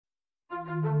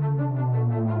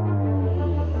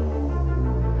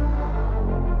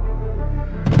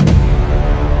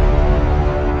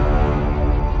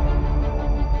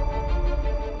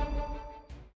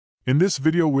In this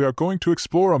video we are going to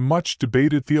explore a much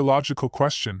debated theological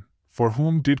question: for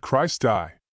whom did Christ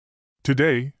die?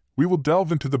 Today, we will delve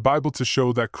into the Bible to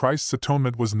show that Christ's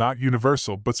atonement was not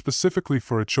universal but specifically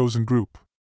for a chosen group.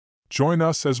 Join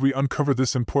us as we uncover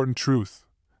this important truth.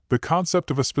 The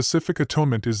concept of a specific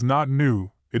atonement is not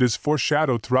new, it is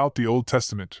foreshadowed throughout the Old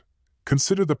Testament.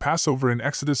 Consider the Passover in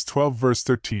Exodus 12 verse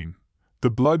 13. "The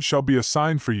blood shall be a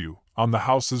sign for you on the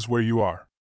houses where you are.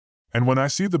 And when I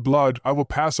see the blood, I will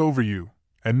pass over you,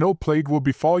 and no plague will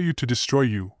befall you to destroy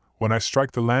you when I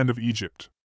strike the land of Egypt."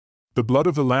 The blood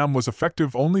of the lamb was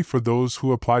effective only for those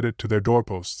who applied it to their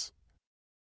doorposts,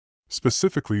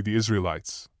 specifically the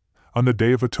Israelites. On the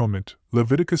Day of Atonement,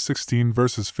 Leviticus 16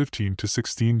 verses 15 to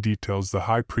 16 details the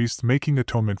high priest making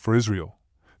atonement for Israel.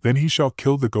 "Then he shall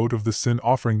kill the goat of the sin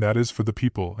offering that is for the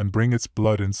people and bring its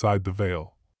blood inside the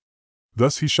veil.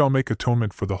 Thus he shall make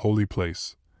atonement for the holy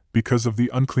place, because of the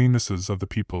uncleannesses of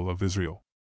the people of Israel."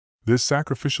 This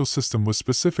sacrificial system was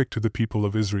specific to the people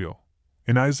of Israel.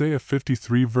 In Isaiah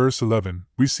 53 verse 11,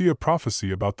 we see a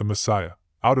prophecy about the Messiah.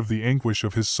 "Out of the anguish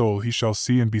of his soul he shall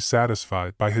see and be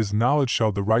satisfied. By his knowledge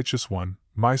shall the righteous one,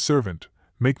 my servant,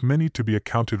 make many to be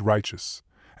accounted righteous,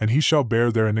 and he shall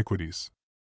bear their iniquities."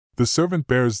 The servant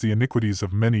bears the iniquities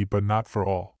of many but not for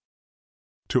all.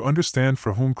 To understand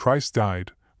for whom Christ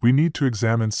died, we need to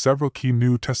examine several key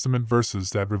New Testament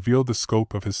verses that reveal the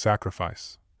scope of his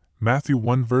sacrifice. Matthew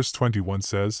 1 verse 21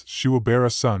 says, "She will bear a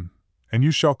son, and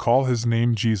you shall call his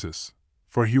name Jesus,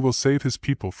 for he will save his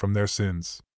people from their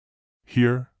sins."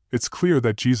 Here, it's clear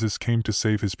that Jesus came to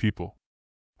save his people.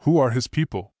 Who are his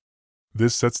people?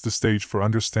 This sets the stage for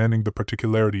understanding the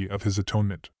particularity of his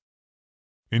atonement.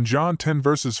 In John 10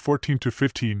 verses 14 to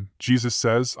 15, Jesus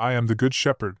says, "I am the good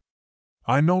shepherd.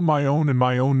 I know my own and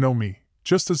my own know me,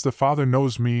 just as the Father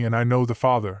knows me and I know the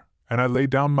Father, and I lay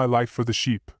down my life for the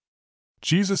sheep."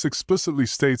 Jesus explicitly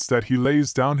states that he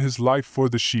lays down his life for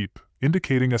the sheep,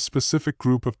 indicating a specific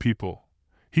group of people.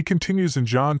 He continues in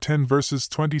John 10 verses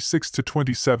 26 to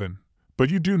 27,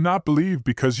 "But you do not believe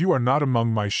because you are not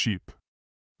among my sheep.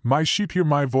 My sheep hear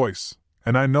my voice,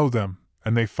 and I know them,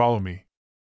 and they follow me."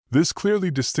 This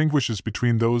clearly distinguishes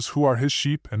between those who are his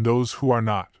sheep and those who are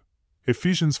not.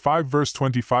 Ephesians 5 verse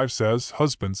 25 says,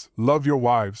 "Husbands, love your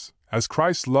wives, as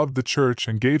Christ loved the church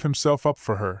and gave himself up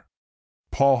for her."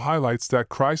 Paul highlights that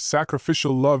Christ's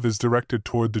sacrificial love is directed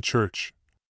toward the church,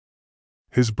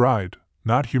 his bride,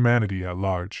 not humanity at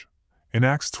large. In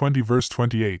Acts 20 verse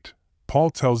 28, Paul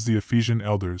tells the Ephesian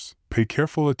elders, "Pay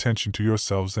careful attention to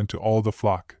yourselves and to all the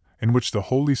flock, in which the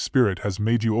Holy Spirit has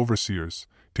made you overseers,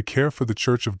 to care for the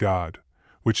church of God,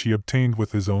 which he obtained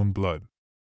with his own blood."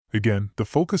 Again, the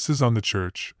focus is on the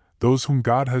church, those whom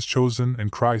God has chosen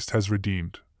and Christ has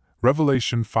redeemed.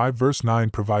 Revelation 5 verse 9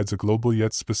 provides a global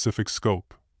yet specific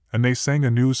scope. "And they sang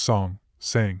a new song,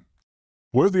 saying,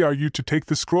 Worthy are you to take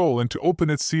the scroll and to open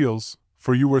its seals,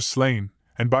 for you were slain,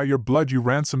 and by your blood you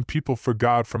ransomed people for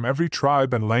God from every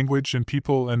tribe and language and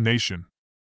people and nation."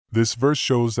 This verse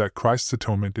shows that Christ's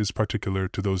atonement is particular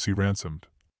to those he ransomed,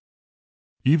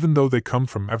 even though they come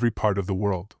from every part of the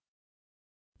world.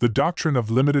 The doctrine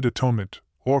of limited atonement,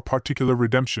 or particular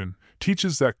redemption,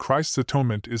 teaches that Christ's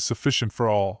atonement is sufficient for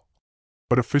all,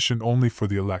 but efficient only for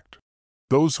the elect,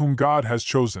 those whom God has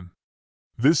chosen.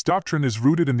 This doctrine is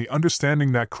rooted in the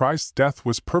understanding that Christ's death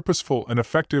was purposeful and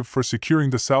effective for securing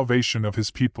the salvation of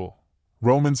his people.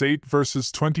 Romans 8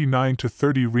 verses 29 to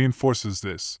 30 reinforces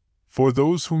this. "For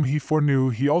those whom he foreknew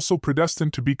he also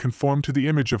predestined to be conformed to the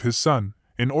image of his Son,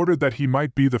 in order that he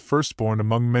might be the firstborn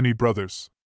among many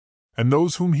brothers. And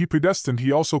those whom he predestined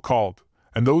he also called,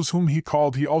 and those whom he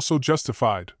called he also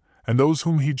justified, and those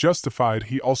whom he justified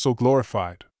he also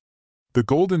glorified." The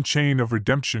golden chain of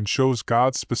redemption shows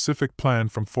God's specific plan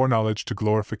from foreknowledge to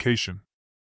glorification.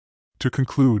 To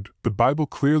conclude, the Bible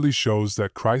clearly shows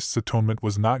that Christ's atonement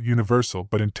was not universal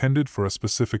but intended for a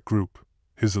specific group,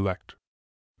 his elect.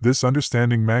 This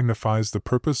understanding magnifies the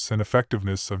purpose and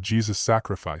effectiveness of Jesus'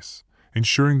 sacrifice,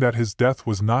 ensuring that his death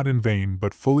was not in vain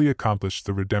but fully accomplished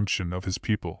the redemption of his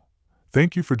people.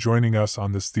 Thank you for joining us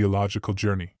on this theological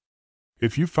journey.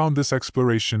 If you found this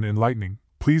exploration enlightening,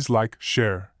 please like,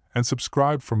 share, and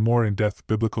subscribe for more in-depth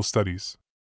biblical studies.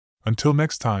 Until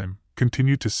next time,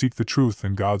 continue to seek the truth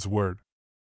in God's Word.